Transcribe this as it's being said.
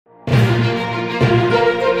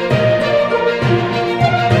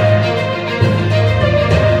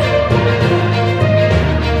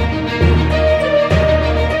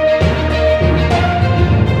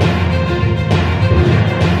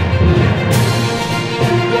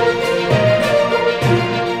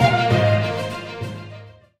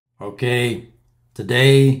Okay,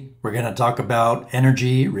 today we're going to talk about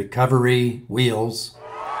energy recovery wheels.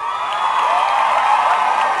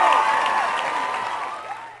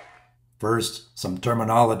 First, some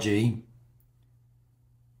terminology.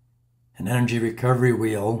 An energy recovery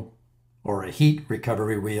wheel, or a heat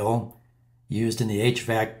recovery wheel, used in the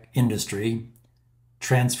HVAC industry,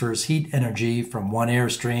 transfers heat energy from one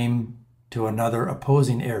airstream to another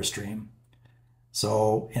opposing airstream.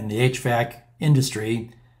 So in the HVAC industry,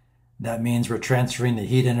 that means we're transferring the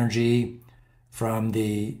heat energy from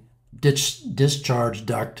the discharge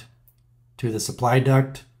duct to the supply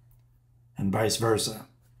duct and vice versa.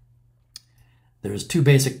 There's two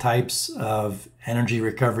basic types of energy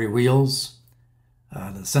recovery wheels.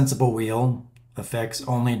 The sensible wheel affects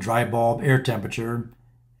only dry bulb air temperature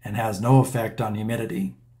and has no effect on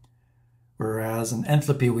humidity, whereas an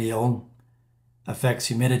enthalpy wheel affects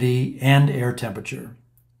humidity and air temperature,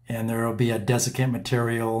 and there will be a desiccant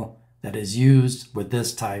material that is used with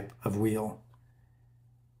this type of wheel.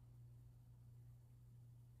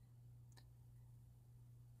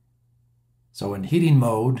 So in heating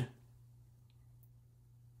mode,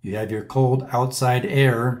 you have your cold outside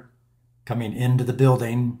air coming into the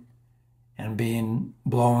building and being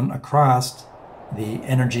blown across the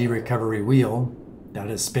energy recovery wheel that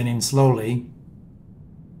is spinning slowly.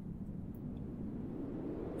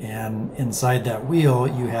 And inside that wheel,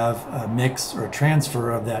 you have a mix or transfer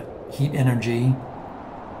of that heat energy. In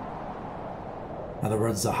other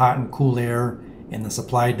words, the hot and cool air in the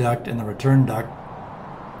supply duct and the return duct.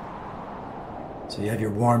 So you have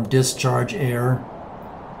your warm discharge air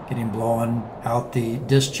getting blown out the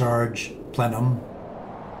discharge plenum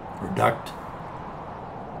or duct.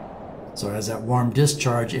 So as that warm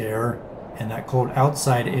discharge air and that cold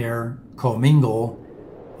outside air commingle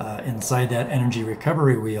inside that energy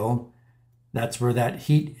recovery wheel, that's where that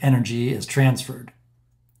heat energy is transferred.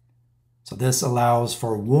 So this allows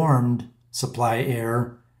for warmed supply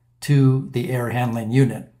air to the air handling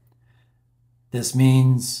unit. This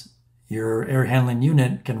means your air handling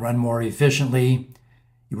unit can run more efficiently.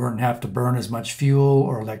 You won't have to burn as much fuel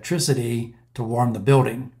or electricity to warm the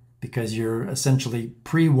building because you're essentially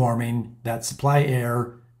pre-warming that supply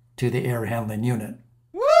air to the air handling unit.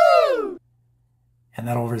 Woo! And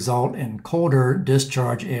that'll result in colder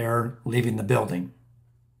discharge air leaving the building.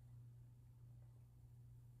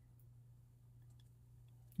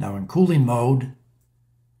 Now in cooling mode,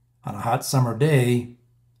 on a hot summer day,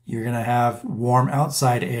 you're going to have warm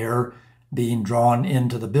outside air being drawn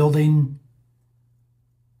into the building.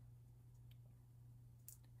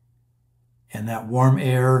 And that warm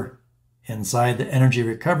air inside the energy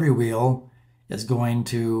recovery wheel is going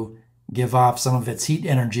to give off some of its heat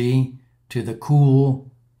energy to the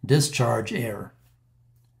cool discharge air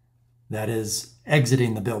that is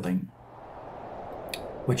exiting the building,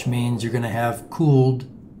 which means you're going to have cooled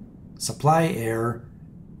supply air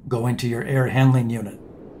going to your air handling unit,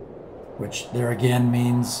 which there again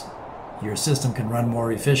means your system can run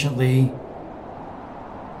more efficiently.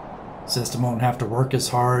 System won't have to work as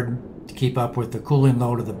hard to keep up with the cooling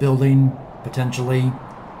load of the building, potentially,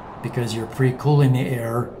 because you're pre-cooling the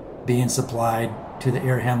air being supplied to the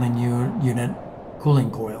air handling unit cooling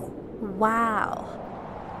coil.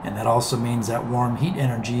 Wow. And that also means that warm heat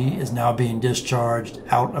energy is now being discharged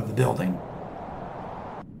out of the building.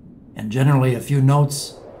 And generally, a few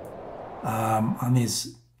notes on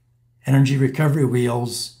these energy recovery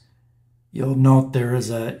wheels, you'll note there is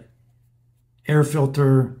a air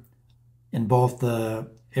filter in both the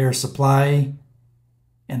air supply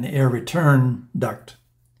and the air return duct.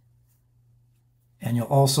 And you'll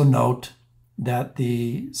also note that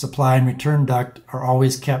the supply and return duct are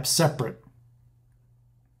always kept separate.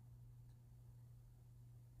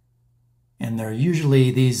 And they're usually,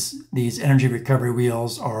 these energy recovery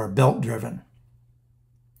wheels are belt driven.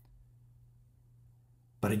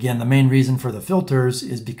 But again, the main reason for the filters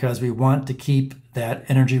is because we want to keep that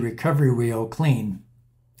energy recovery wheel clean.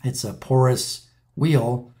 It's a porous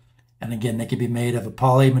wheel, and again, they can be made of a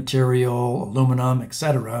poly material, aluminum,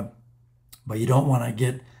 etc. But you don't want to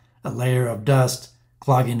get a layer of dust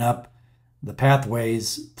clogging up the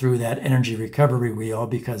pathways through that energy recovery wheel,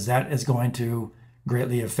 because that is going to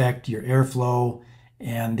greatly affect your airflow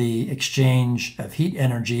and the exchange of heat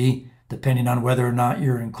energy, depending on whether or not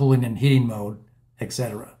you're in cooling and heating mode,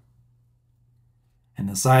 etc. And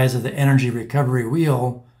the size of the energy recovery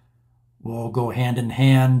wheel will go hand in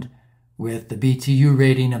hand with the BTU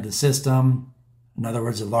rating of the system. In other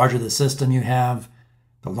words, the larger the system you have,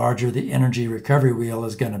 the larger the energy recovery wheel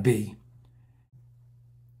is going to be.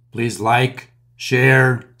 Please like,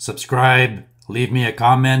 share, subscribe, leave me a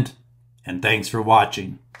comment, and thanks for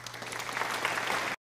watching.